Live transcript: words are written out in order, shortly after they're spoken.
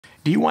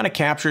Do you want to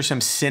capture some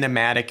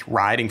cinematic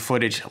riding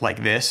footage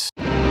like this?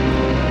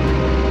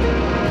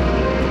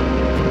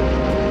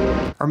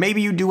 Or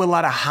maybe you do a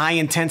lot of high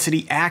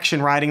intensity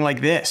action riding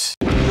like this.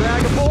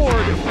 Drag aboard.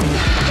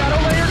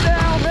 Gotta lay her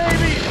down,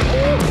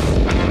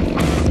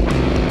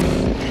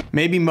 baby.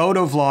 Maybe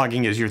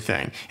motovlogging is your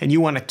thing, and you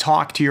want to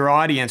talk to your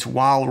audience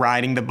while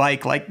riding the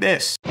bike like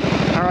this.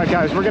 All right,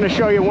 guys, we're gonna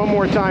show you one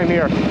more time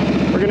here.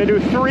 We're gonna do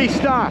 3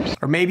 stops.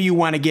 Or maybe you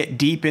want to get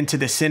deep into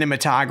the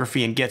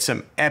cinematography and get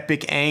some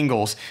epic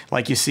angles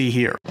like you see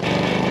here.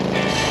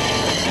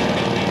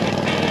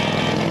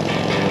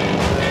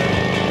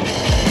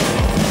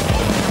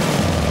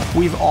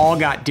 We've all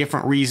got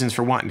different reasons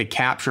for wanting to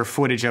capture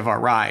footage of our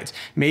rides.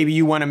 Maybe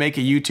you want to make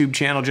a YouTube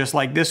channel just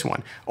like this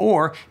one.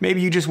 Or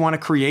maybe you just want to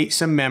create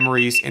some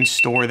memories and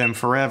store them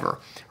forever.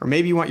 Or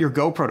maybe you want your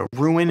GoPro to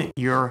ruin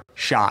your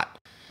shot.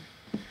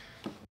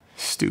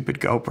 Stupid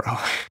GoPro.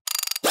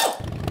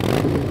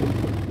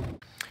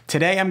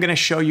 Today I'm going to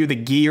show you the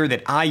gear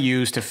that I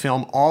use to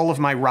film all of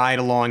my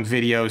ride-along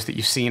videos that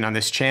you've seen on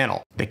this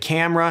channel. The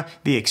camera,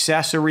 the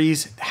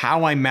accessories,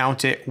 how I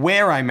mount it,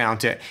 where I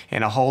mount it,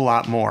 and a whole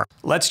lot more.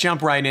 Let's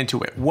jump right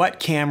into it. What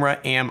camera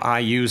am I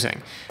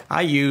using?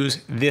 I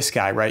use this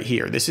guy right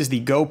here. This is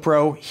the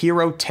GoPro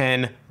Hero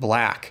 10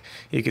 Black.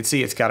 You can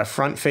see it's got a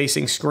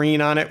front-facing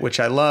screen on it, which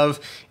I love,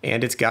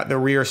 and it's got the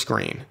rear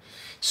screen.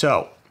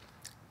 So,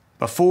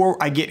 before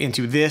I get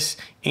into this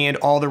and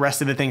all the rest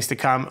of the things to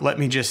come, let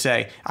me just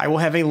say, I will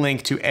have a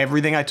link to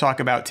everything I talk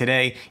about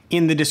today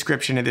in the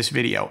description of this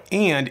video.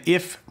 And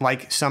if,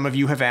 like some of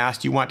you have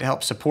asked, you want to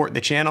help support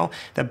the channel,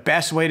 the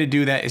best way to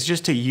do that is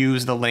just to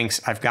use the links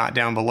I've got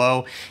down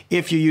below.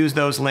 If you use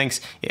those links,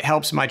 it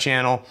helps my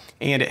channel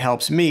and it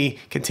helps me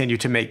continue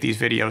to make these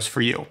videos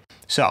for you.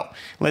 So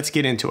let's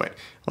get into it.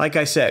 Like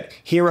I said,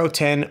 Hero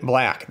 10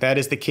 Black, that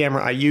is the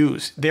camera I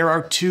use. There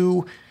are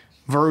 2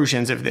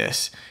 versions of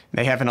this.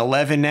 They have an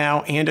 11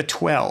 now and a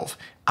 12.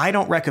 I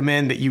don't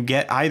recommend that you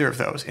get either of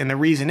those. And the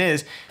reason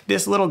is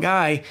this little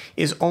guy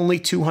is only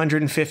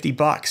 250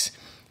 bucks.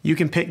 You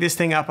can pick this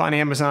thing up on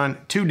Amazon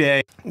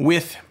today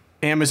with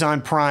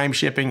Amazon Prime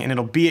shipping and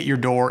it'll be at your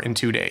door in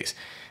 2 days.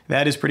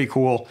 That is pretty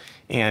cool.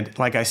 And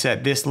like I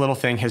said, this little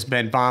thing has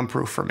been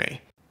bomb-proof for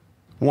me.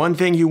 One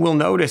thing you will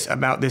notice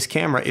about this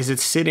camera is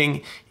it's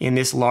sitting in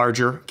this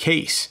larger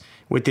case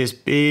with this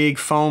big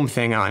foam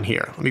thing on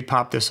here. Let me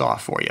pop this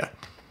off for you.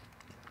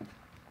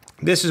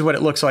 This is what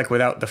it looks like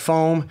without the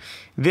foam.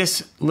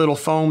 This little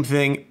foam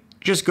thing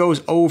just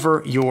goes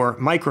over your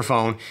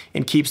microphone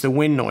and keeps the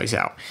wind noise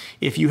out.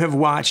 If you have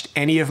watched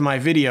any of my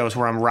videos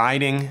where I'm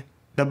riding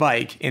the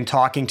bike and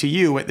talking to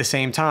you at the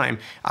same time,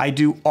 I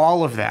do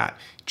all of that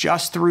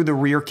just through the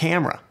rear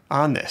camera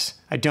on this.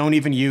 I don't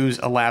even use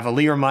a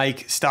lavalier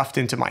mic stuffed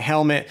into my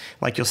helmet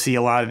like you'll see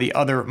a lot of the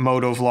other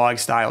motovlog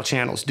style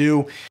channels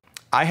do.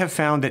 I have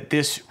found that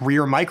this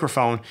rear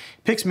microphone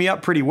picks me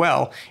up pretty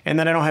well, and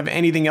then I don't have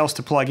anything else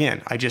to plug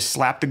in. I just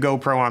slap the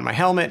GoPro on my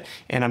helmet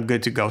and I'm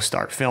good to go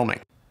start filming.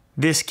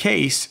 This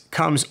case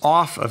comes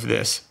off of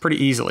this pretty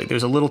easily.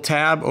 There's a little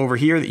tab over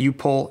here that you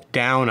pull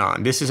down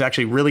on. This is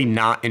actually really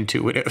not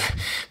intuitive,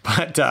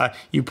 but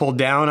you pull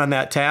down on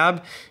that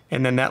tab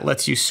and then that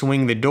lets you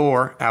swing the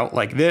door out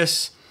like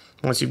this.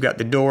 Once you've got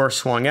the door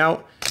swung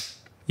out,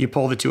 you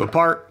pull the 2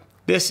 apart.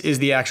 This is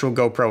the actual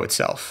GoPro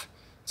itself.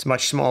 It's a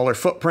much smaller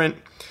footprint.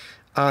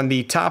 On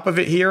the top of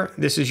it here,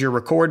 this is your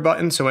record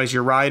button. So as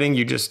you're riding,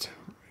 you just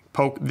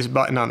poke this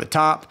button on the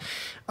top.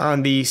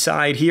 On the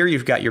side here,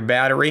 you've got your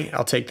battery.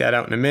 I'll take that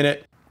out in a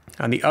minute.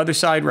 On the other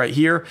side right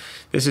here,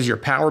 this is your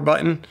power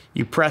button.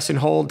 You press and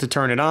hold to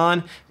turn it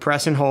on,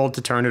 press and hold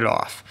to turn it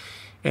off.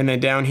 And then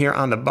down here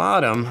on the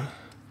bottom,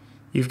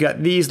 you've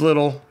got these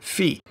little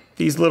feet.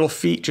 These little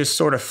feet just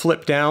sort of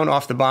flip down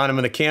off the bottom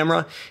of the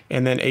camera,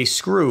 and then a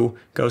screw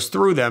goes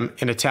through them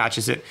and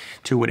attaches it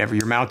to whatever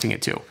you're mounting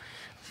it to.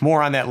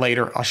 More on that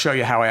later. I'll show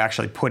you how I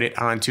actually put it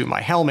onto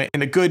my helmet.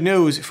 And the good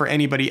news for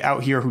anybody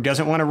out here who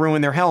doesn't want to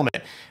ruin their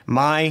helmet,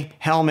 my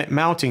helmet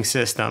mounting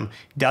system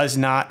does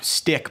not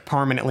stick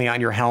permanently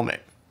on your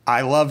helmet.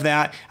 I love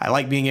that. I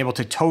like being able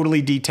to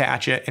totally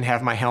detach it and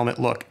have my helmet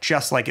look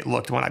just like it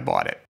looked when I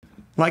bought it.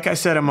 Like I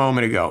said a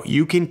moment ago,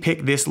 you can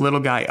pick this little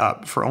guy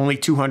up for only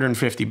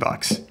 250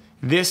 bucks.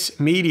 This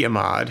media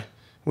mod,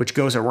 which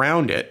goes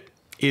around it,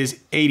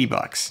 is 80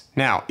 bucks.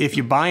 Now, if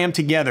you buy them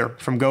together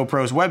from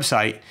GoPro's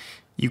website,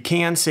 you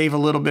can save a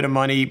little bit of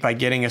money by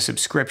getting a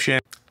subscription.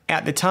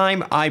 At the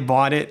time I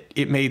bought it,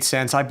 it made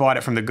sense. I bought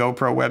it from the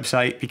GoPro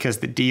website because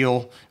the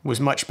deal was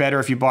much better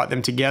if you bought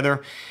them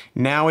together.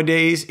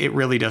 Nowadays, it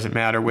really doesn't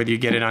matter whether you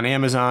get it on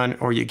Amazon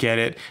or you get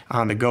it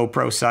on the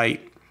GoPro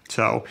site.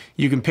 So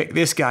you can pick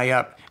this guy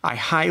up. I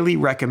highly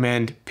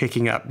recommend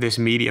picking up this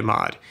media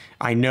mod.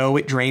 I know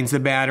it drains the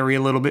battery a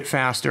little bit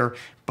faster,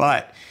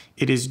 but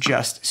it is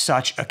just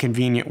such a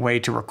convenient way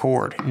to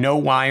record. No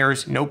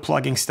wires, no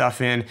plugging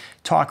stuff in,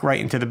 talk right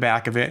into the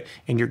back of it,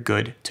 and you're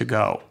good to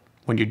go.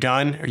 When you're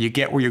done or you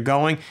get where you're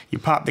going, you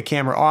pop the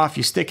camera off,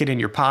 you stick it in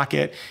your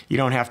pocket. You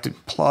don't have to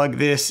plug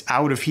this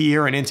out of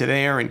here and into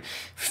there and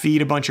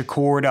feed a bunch of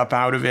cord up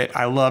out of it.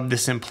 I love the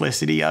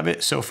simplicity of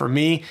it. So for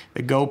me,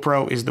 the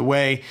GoPro is the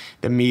way,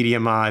 the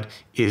Media Mod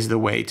is the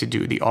way to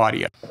do the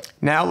audio.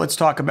 Now let's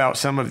talk about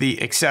some of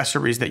the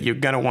accessories that you're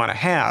gonna wanna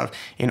have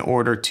in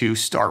order to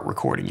start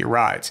recording your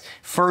rides.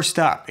 First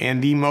up,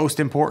 and the most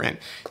important,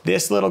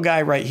 this little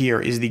guy right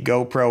here is the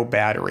GoPro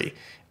battery.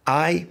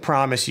 I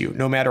promise you,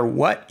 no matter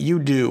what you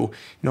do,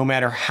 no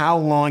matter how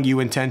long you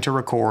intend to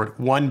record,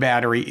 one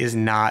battery is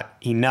not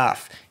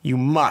enough. You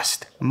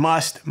must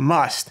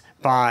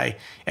buy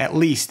at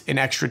least an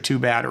extra 2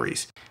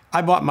 batteries.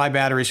 I bought my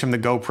batteries from the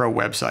GoPro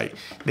website.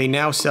 They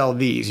now sell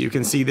these. You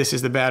can see this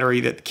is the battery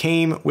that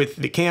came with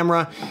the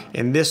camera,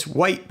 and this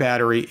white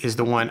battery is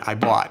the one I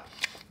bought.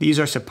 These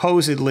are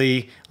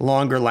supposedly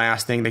longer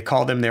lasting. They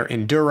call them their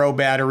Enduro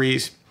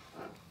batteries.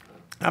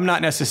 I'm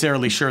not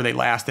necessarily sure they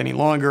last any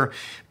longer,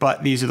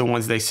 but these are the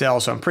ones they sell,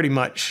 so I'm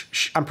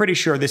pretty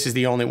sure this is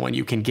the only one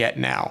you can get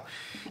now.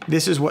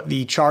 This is what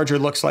the charger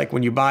looks like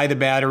when you buy the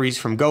batteries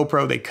from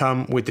GoPro. They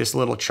come with this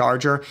little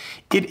charger.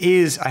 It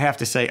is, I have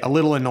to say, a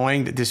little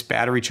annoying that this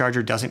battery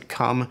charger doesn't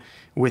come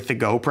with the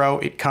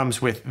GoPro. It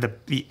comes with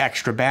the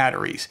extra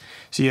batteries.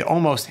 So you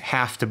almost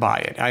have to buy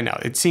it. I know,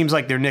 it seems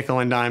like they're nickel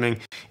and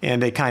diming,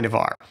 and they kind of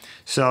are.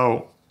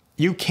 So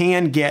you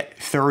can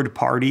get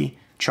third-party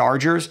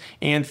chargers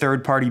and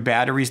third-party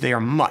batteries. They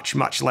are much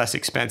less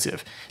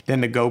expensive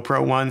than the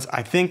GoPro ones.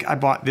 I think I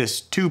bought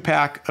this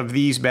 2-pack of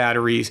these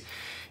batteries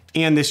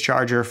and this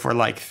charger for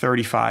like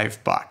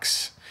 35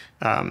 bucks.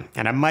 And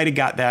I might have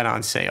got that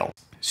on sale.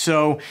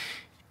 So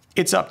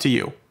it's up to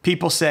you.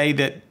 People say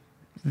that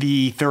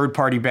the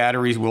third-party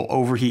batteries will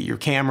overheat your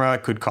camera,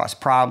 could cause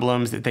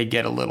problems, that they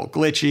get a little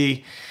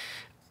glitchy.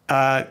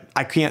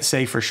 I can't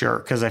say for sure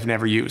because I've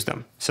never used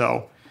them.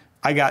 So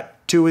I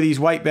got 2 of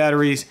these white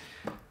batteries,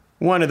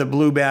 1 of the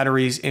blue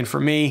batteries, and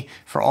for me,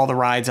 for all the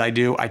rides I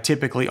do, I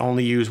typically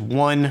only use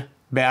 1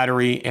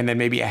 battery and then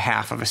maybe a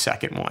half of a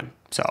second one.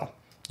 So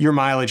your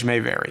mileage may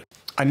vary.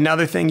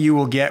 Another thing you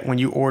will get when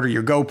you order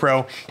your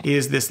GoPro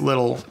is this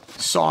little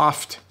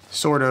soft,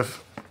 sort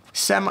of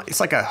it's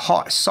like a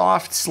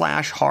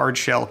soft/hard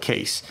shell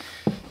case.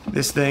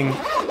 This thing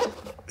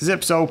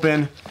zips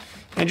open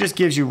and just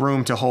gives you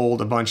room to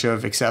hold a bunch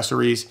of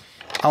accessories.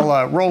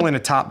 I'll roll in a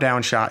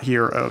top-down shot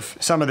here of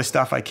some of the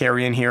stuff I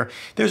carry in here.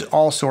 There's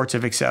all sorts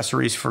of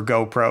accessories for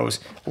GoPros,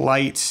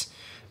 lights,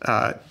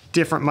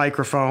 different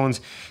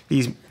microphones,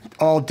 these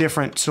all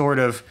different sort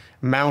of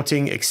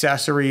mounting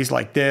accessories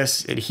like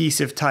this,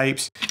 adhesive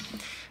types.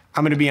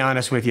 I'm gonna be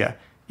honest with you.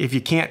 If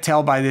you can't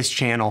tell by this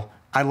channel,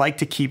 I like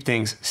to keep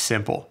things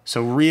simple.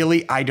 So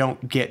really, I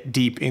don't get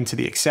deep into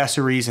the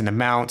accessories and the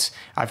mounts.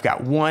 I've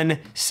got one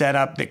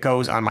setup that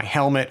goes on my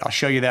helmet. I'll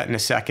show you that in a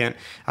second.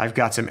 I've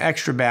got some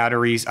extra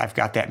batteries. I've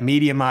got that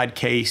Media Mod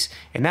case,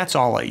 and that's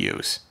all I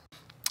use.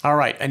 All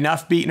right,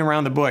 enough beating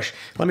around the bush.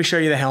 Let me show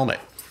you the helmet.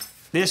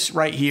 This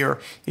right here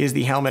is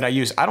the helmet I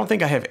use. I don't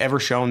think I have ever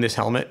shown this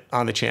helmet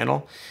on the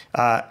channel.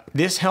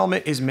 This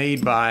helmet is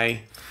made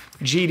by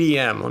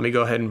GDM. Let me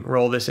go ahead and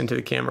roll this into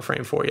the camera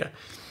frame for you.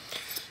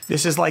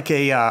 This is like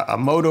a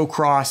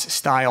motocross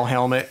style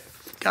helmet.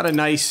 Got a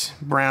nice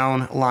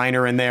brown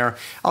liner in there.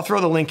 I'll throw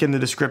the link in the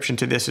description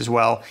to this as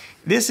well.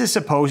 This is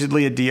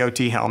supposedly a DOT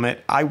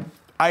helmet.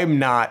 I'm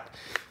not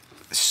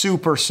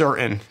super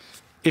certain,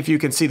 if you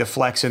can see the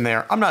flex in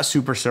there, I'm not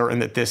super certain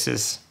that this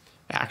is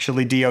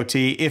actually DOT.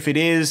 If it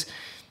is,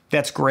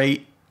 that's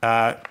great.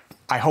 I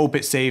hope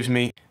it saves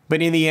me.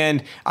 But in the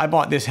end, I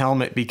bought this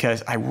helmet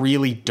because I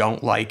really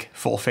don't like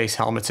full face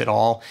helmets at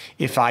all.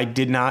 If I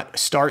did not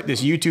start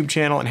this YouTube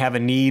channel and have a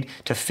need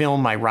to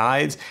film my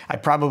rides, I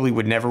probably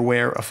would never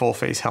wear a full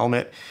face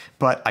helmet.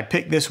 But I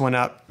picked this one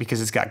up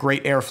because it's got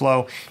great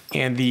airflow,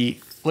 and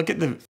look at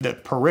the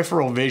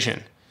peripheral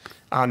vision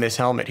on this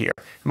helmet here.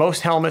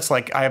 Most helmets,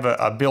 like I have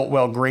a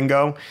Biltwell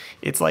Gringo,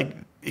 it's like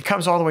it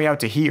comes all the way out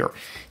to here.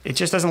 It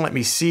just doesn't let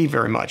me see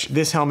very much.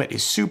 This helmet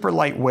is super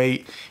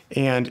lightweight,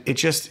 and it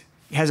just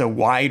has a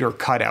wider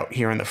cutout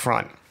here in the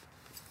front.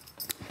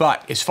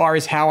 But as far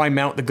as how I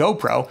mount the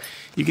GoPro,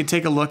 you can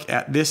take a look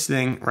at this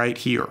thing right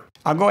here.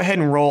 I'll go ahead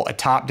and roll a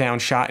top-down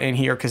shot in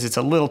here because it's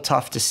a little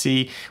tough to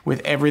see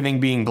with everything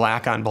being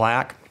black on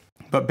black.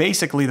 But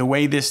basically the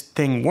way this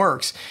thing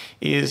works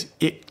is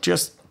it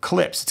just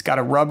clips. It's got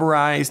a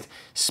rubberized,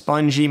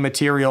 spongy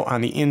material on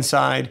the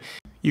inside.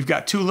 You've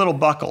got 2 little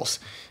buckles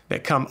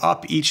that come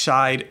up each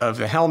side of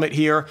the helmet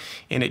here,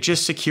 and it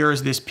just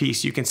secures this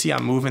piece. You can see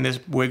I'm moving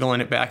this,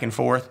 wiggling it back and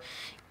forth.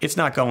 It's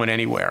not going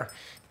anywhere.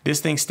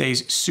 This thing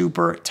stays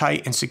super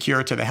tight and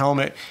secure to the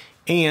helmet.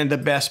 And the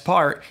best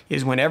part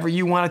is whenever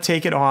you want to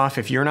take it off,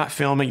 if you're not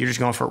filming, you're just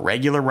going for a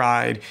regular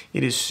ride,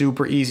 it is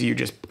super easy. You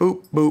just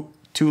boop, boop,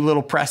 2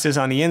 little presses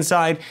on the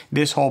inside.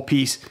 This whole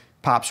piece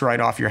pops right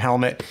off your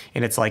helmet,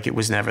 and it's like it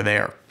was never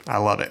there. I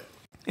love it.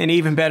 And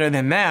even better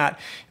than that,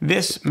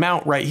 this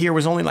mount right here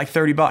was only like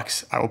 30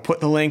 bucks. I will put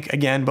the link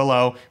again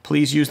below.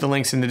 Please use the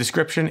links in the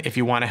description if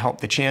you want to help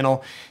the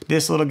channel.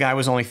 This little guy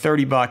was only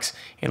 30 bucks.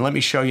 And let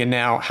me show you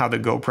now how the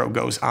GoPro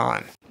goes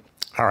on.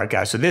 All right,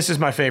 guys, so this is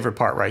my favorite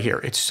part right here.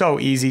 It's so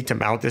easy to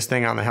mount this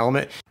thing on the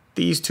helmet.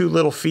 These two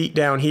little feet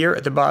down here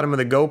at the bottom of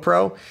the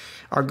GoPro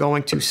are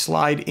going to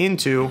slide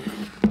into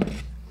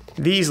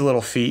these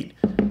little feet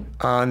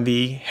on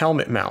the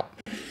helmet mount.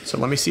 So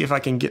let me see if I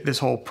can get this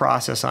whole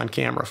process on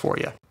camera for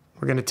you.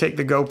 We're going to take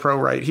the GoPro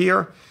right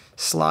here,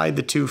 slide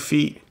the 2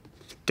 feet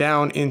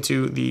down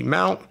into the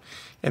mount,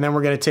 and then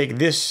we're going to take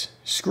this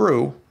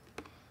screw,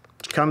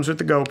 which comes with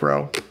the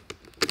GoPro,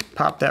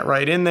 pop that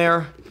right in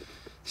there,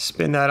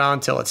 spin that on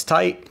till it's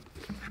tight,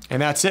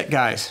 and that's it,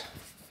 guys.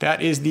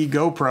 That is the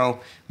GoPro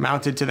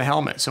mounted to the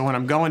helmet. So when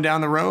I'm going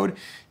down the road,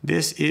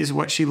 this is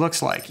what she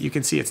looks like. You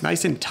can see it's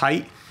nice and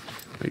tight.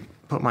 Let me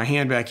put my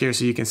hand back here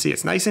so you can see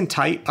it's nice and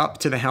tight up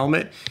to the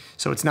helmet.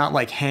 So it's not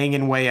like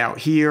hanging way out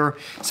here.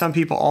 Some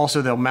people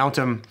also, they'll mount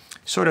them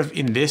sort of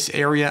in this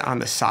area on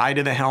the side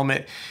of the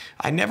helmet.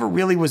 I never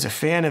really was a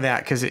fan of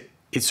that because it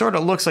sort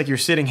of looks like you're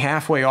sitting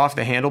halfway off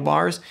the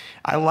handlebars.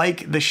 I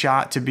like the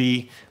shot to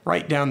be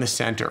right down the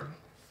center.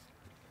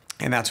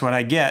 And that's what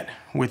I get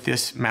with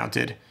this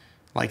mounted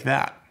like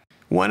that.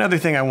 One other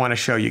thing I want to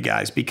show you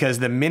guys, because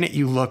the minute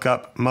you look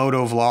up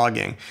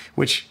motovlogging,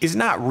 which is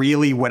not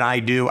really what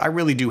I do, I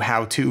really do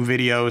how-to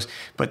videos,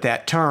 but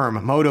that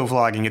term,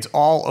 motovlogging, it's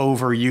all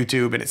over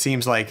YouTube, and it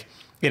seems like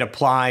it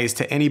applies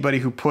to anybody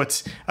who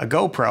puts a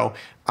GoPro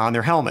on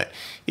their helmet,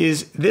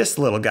 is this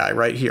little guy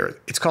right here.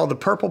 It's called the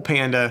Purple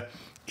Panda.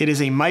 It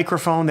is a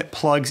microphone that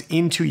plugs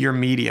into your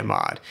media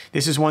mod.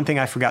 This is one thing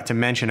I forgot to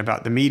mention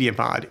about the media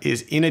mod,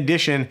 is in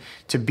addition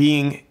to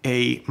being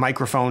a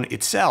microphone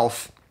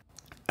itself,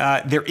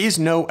 there is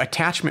no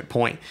attachment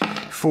point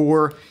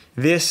for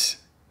this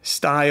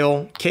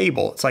style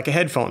cable. It's like a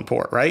headphone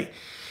port, right?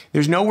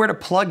 There's nowhere to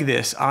plug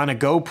this on a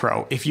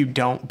GoPro if you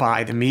don't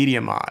buy the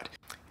media mod.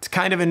 It's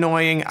kind of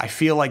annoying. I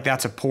feel like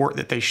that's a port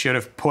that they should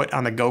have put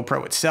on the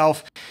GoPro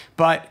itself.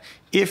 But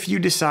if you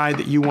decide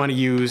that you want to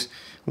use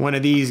one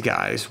of these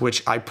guys,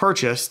 which I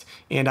purchased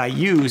and I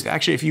used,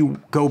 actually, if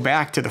you go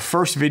back to the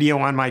first video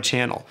on my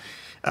channel,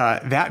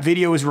 that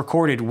video is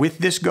recorded with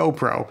this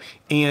GoPro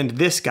and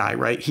this guy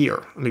right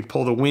here. Let me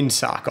pull the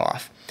windsock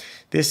off.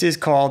 This is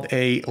called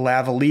a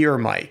lavalier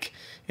mic.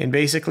 And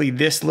basically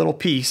this little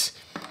piece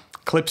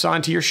clips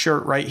onto your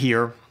shirt right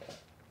here.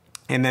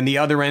 And then the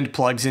other end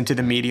plugs into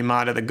the media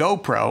mod of the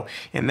GoPro.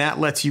 And that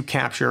lets you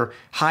capture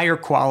higher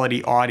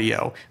quality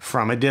audio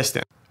from a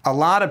distance. A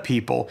lot of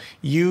people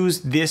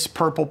use this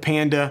Purple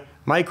Panda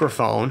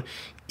microphone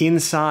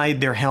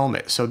inside their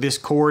helmet. So this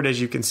cord, as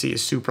you can see,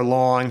 is super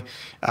long.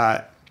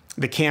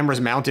 The camera's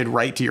mounted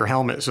right to your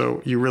helmet,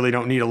 so you really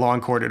don't need a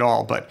long cord at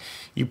all. But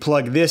you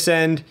plug this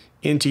end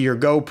into your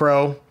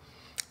GoPro,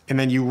 and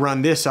then you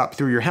run this up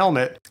through your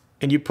helmet,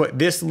 and you put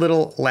this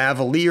little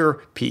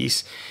lavalier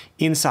piece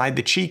inside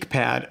the cheek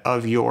pad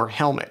of your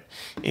helmet.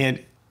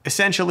 And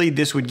essentially,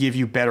 this would give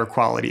you better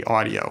quality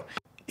audio.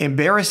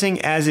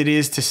 Embarrassing as it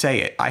is to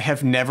say it, I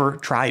have never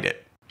tried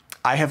it.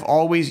 I have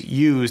always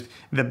used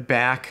the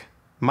back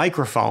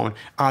microphone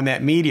on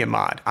that media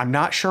mod. I'm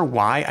not sure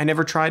why I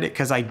never tried it,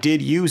 because I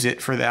did use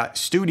it for that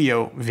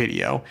studio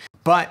video,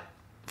 but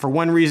for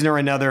one reason or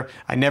another,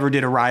 I never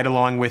did a ride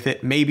along with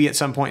it. Maybe at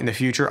some point in the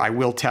future, I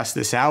will test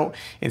this out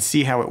and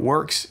see how it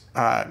works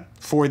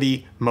for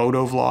the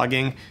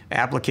motovlogging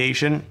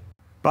application.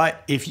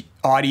 But if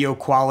audio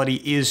quality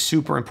is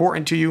super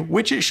important to you,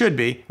 which it should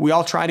be, we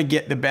all try to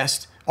get the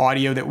best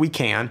audio that we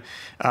can.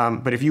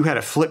 But if you had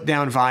a flip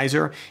down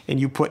visor and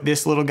you put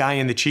this little guy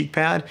in the cheek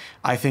pad,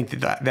 I think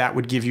that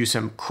would give you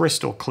some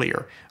crystal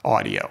clear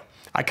audio.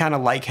 I kind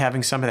of like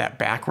having some of that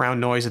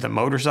background noise of the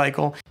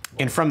motorcycle.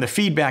 And from the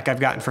feedback I've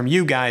gotten from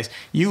you guys,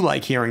 you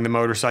like hearing the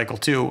motorcycle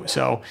too.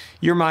 So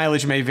your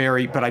mileage may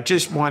vary, but I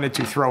just wanted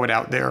to throw it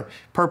out there.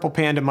 Purple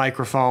Panda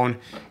microphone.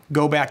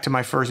 Go back to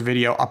my first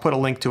video. I'll put a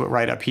link to it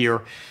right up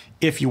here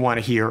if you want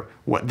to hear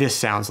what this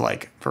sounds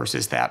like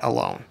versus that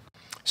alone.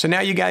 So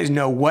now you guys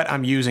know what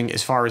I'm using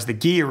as far as the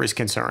gear is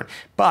concerned,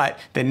 but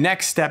the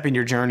next step in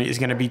your journey is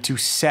going to be to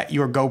set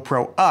your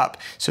GoPro up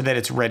so that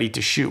it's ready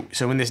to shoot.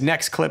 So in this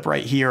next clip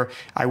right here,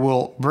 I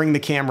will bring the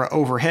camera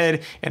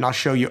overhead and I'll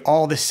show you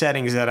all the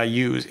settings that I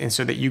use, and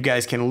so that you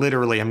guys can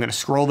literally, I'm going to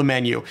scroll the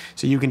menu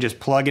so you can just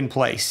plug and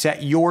play.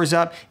 Set yours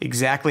up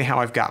exactly how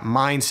I've got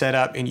mine set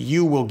up, and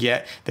you will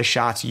get the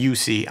shots you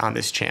see on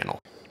this channel.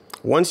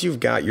 Once you've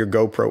got your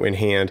GoPro in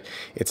hand,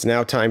 it's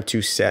now time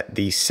to set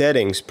the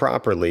settings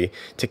properly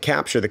to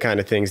capture the kind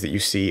of things that you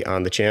see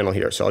on the channel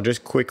here. So I'll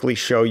just quickly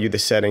show you the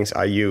settings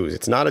I use.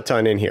 It's not a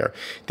ton in here.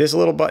 This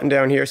little button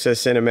down here says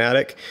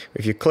cinematic.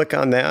 If you click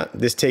on that,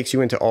 this takes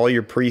you into all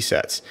your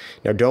presets.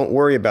 Now don't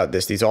worry about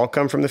this. These all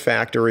come from the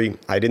factory.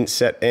 I didn't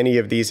set any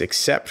of these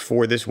except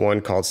for this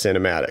one called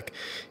cinematic.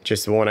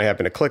 Just the one I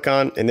happen to click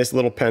on, and this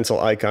little pencil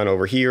icon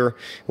over here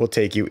will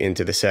take you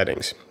into the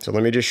settings. So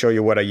let me just show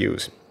you what I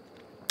use.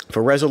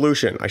 For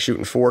resolution, I shoot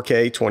in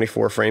 4K,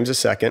 24 frames a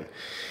second.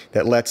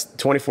 That lets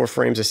 24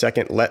 frames a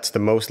second lets the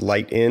most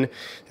light in.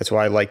 That's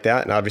why I like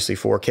that. And obviously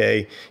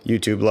 4K,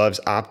 YouTube loves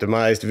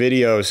optimized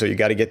videos, so you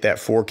got to get that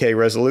 4K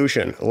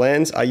resolution.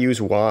 Lens, I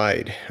use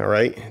wide, all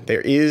right?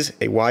 There is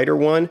a wider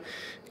one.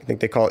 I think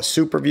they call it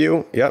Super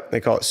View. Yep,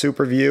 they call it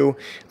Super View.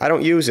 I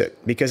don't use it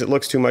because it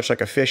looks too much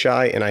like a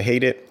fisheye and I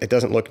hate it. It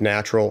doesn't look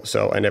natural,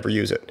 so I never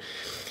use it.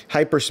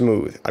 Hyper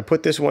smooth. I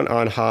put this one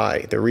on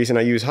high. The reason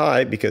I use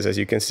high, because as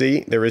you can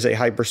see, there is a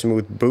hyper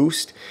smooth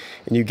boost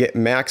and you get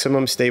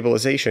maximum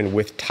stabilization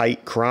with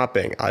tight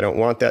cropping. I don't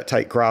want that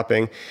tight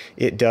cropping.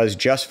 It does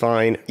just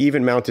fine,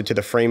 even mounted to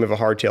the frame of a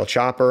hardtail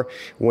chopper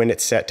when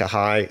it's set to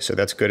high, so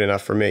that's good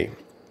enough for me.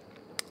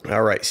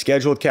 All right,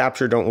 scheduled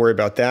capture, don't worry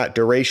about that.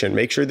 Duration,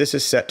 make sure this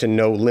is set to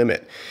no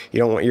limit. You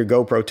don't want your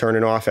GoPro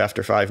turning off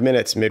after 5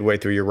 minutes midway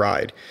through your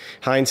ride.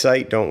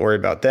 Hindsight, don't worry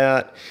about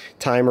that.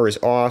 Timer is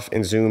off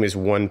and zoom is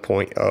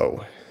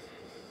 1.0.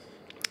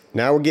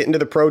 Now we're getting to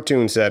the Pro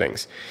Tune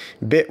settings.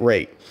 Bit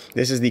rate,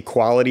 this is the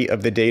quality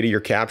of the data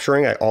you're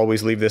capturing. I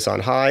always leave this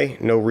on high.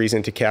 No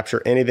reason to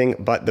capture anything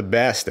but the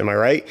best, am I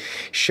right?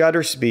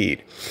 Shutter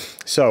speed.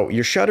 So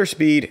your shutter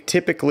speed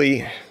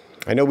typically,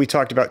 I know we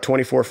talked about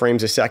 24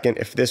 frames a second.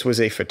 If this was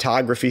a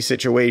photography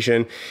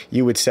situation,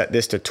 you would set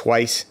this to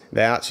twice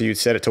that. So you'd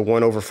set it to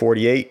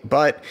 1/48.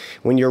 But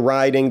when you're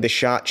riding, the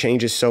shot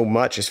changes so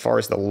much as far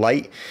as the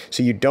light.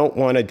 So you don't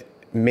want to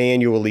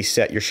manually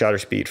set your shutter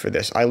speed for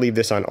this. I leave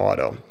this on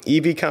auto.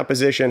 EV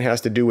composition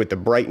has to do with the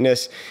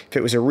brightness. If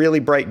it was a really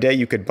bright day,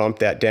 you could bump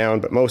that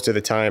down, but most of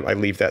the time I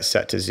leave that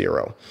set to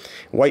 0.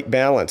 White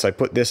balance, I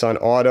put this on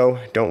auto.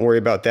 Don't worry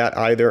about that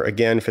either.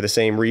 Again, for the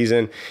same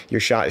reason, your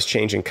shot is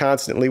changing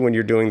constantly when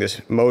you're doing this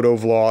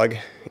motovlog,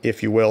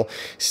 if you will,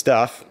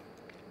 stuff.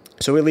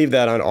 So we leave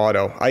that on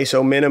auto.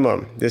 ISO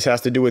minimum, this has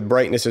to do with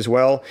brightness as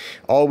well.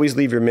 Always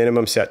leave your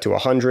minimum set to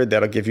 100.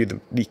 That'll give you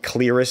the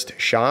clearest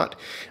shot.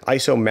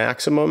 ISO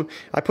maximum,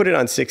 I put it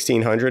on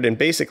 1600, and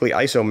basically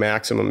ISO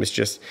maximum is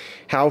just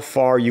how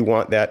far you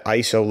want that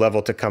ISO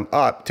level to come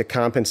up to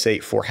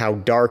compensate for how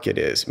dark it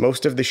is.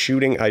 Most of the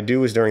shooting I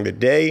do is during the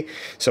day,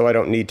 so I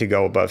don't need to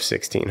go above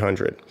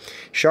 1600.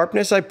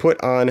 Sharpness I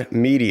put on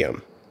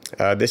medium.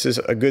 This is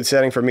a good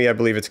setting for me. I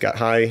believe it's got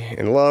high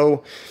and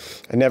low.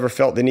 I never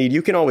felt the need.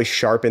 You can always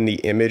sharpen the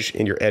image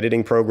in your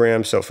editing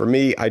program. So for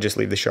me, I just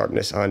leave the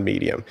sharpness on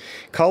medium.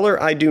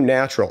 Color, I do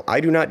natural. I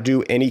do not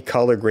do any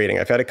color grading.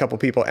 I've had a couple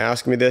people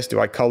ask me this. Do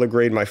I color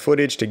grade my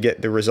footage to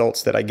get the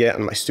results that I get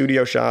on my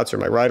studio shots or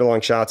my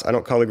ride-along shots? I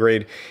don't color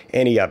grade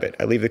any of it.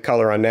 I leave the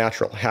color on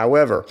natural.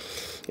 However,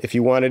 if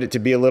you wanted it to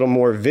be a little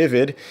more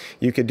vivid,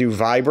 you could do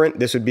vibrant.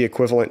 This would be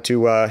equivalent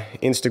to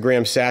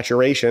Instagram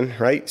saturation,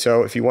 right?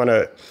 So if you want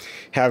to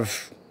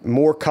have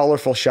more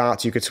colorful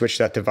shots, you could switch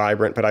that to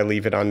vibrant, but I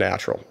leave it on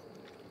natural.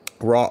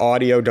 Raw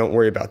audio, don't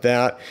worry about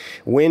that.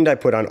 Wind, I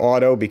put on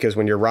auto because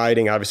when you're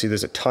riding, obviously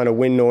there's a ton of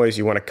wind noise.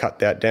 You want to cut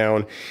that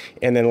down.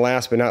 And then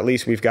last but not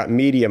least, we've got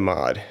media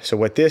mod. So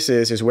what this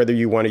is whether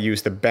you want to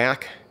use the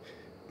back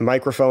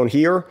microphone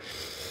here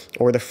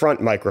or the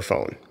front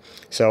microphone.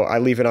 So I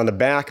leave it on the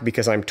back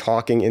because I'm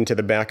talking into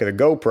the back of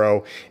the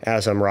GoPro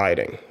as I'm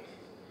riding.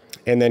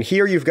 And then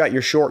here you've got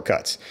your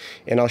shortcuts,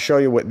 and I'll show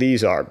you what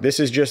these are.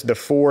 This is just the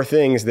 4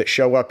 things that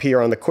show up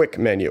here on the quick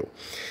menu.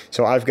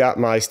 So I've got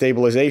my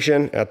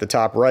stabilization at the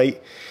top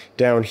right.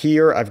 Down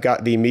here, I've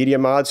got the media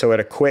mod, so at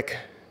a quick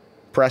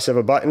press of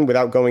a button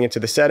without going into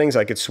the settings,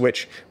 I could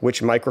switch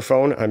which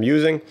microphone I'm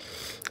using.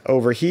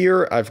 Over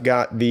here, I've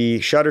got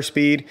the shutter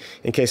speed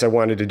in case I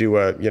wanted to do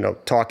a,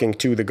 talking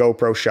to the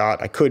GoPro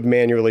shot. I could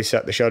manually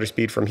set the shutter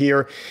speed from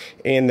here.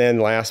 And then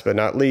last but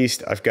not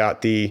least, I've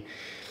got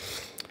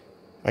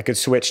I could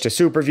switch to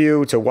super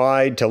view, to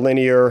wide, to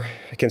linear.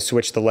 I can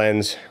switch the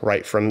lens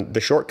right from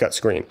the shortcut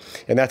screen.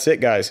 And that's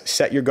it, guys.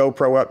 Set your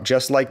GoPro up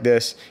just like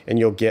this, and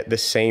you'll get the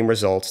same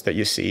results that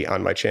you see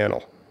on my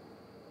channel.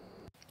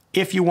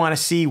 If you want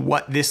to see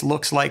what this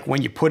looks like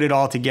when you put it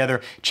all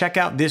together, check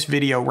out this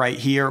video right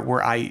here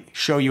where I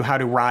show you how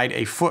to ride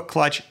a foot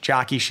clutch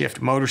jockey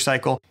shift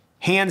motorcycle.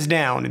 Hands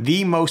down,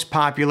 the most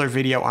popular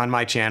video on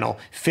my channel.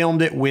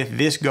 Filmed it with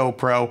this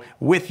GoPro,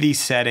 with these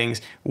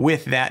settings,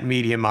 with that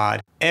media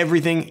mod.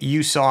 Everything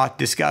you saw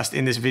discussed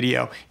in this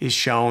video is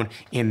shown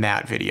in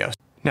that video.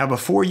 Now,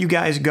 before you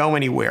guys go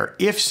anywhere,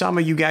 if some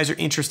of you guys are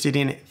interested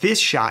in this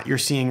shot you're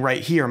seeing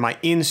right here, my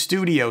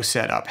in-studio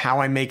setup,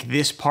 how I make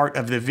this part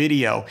of the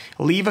video,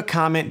 leave a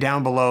comment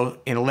down below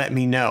and let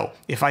me know.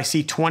 If I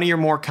see 20 or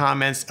more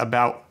comments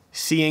about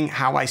seeing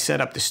how I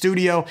set up the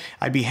studio,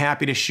 I'd be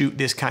happy to shoot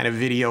this kind of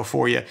video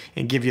for you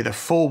and give you the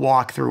full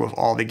walkthrough of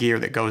all the gear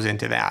that goes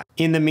into that.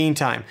 In the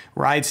meantime,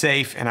 ride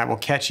safe, and I will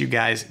catch you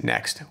guys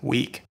next week.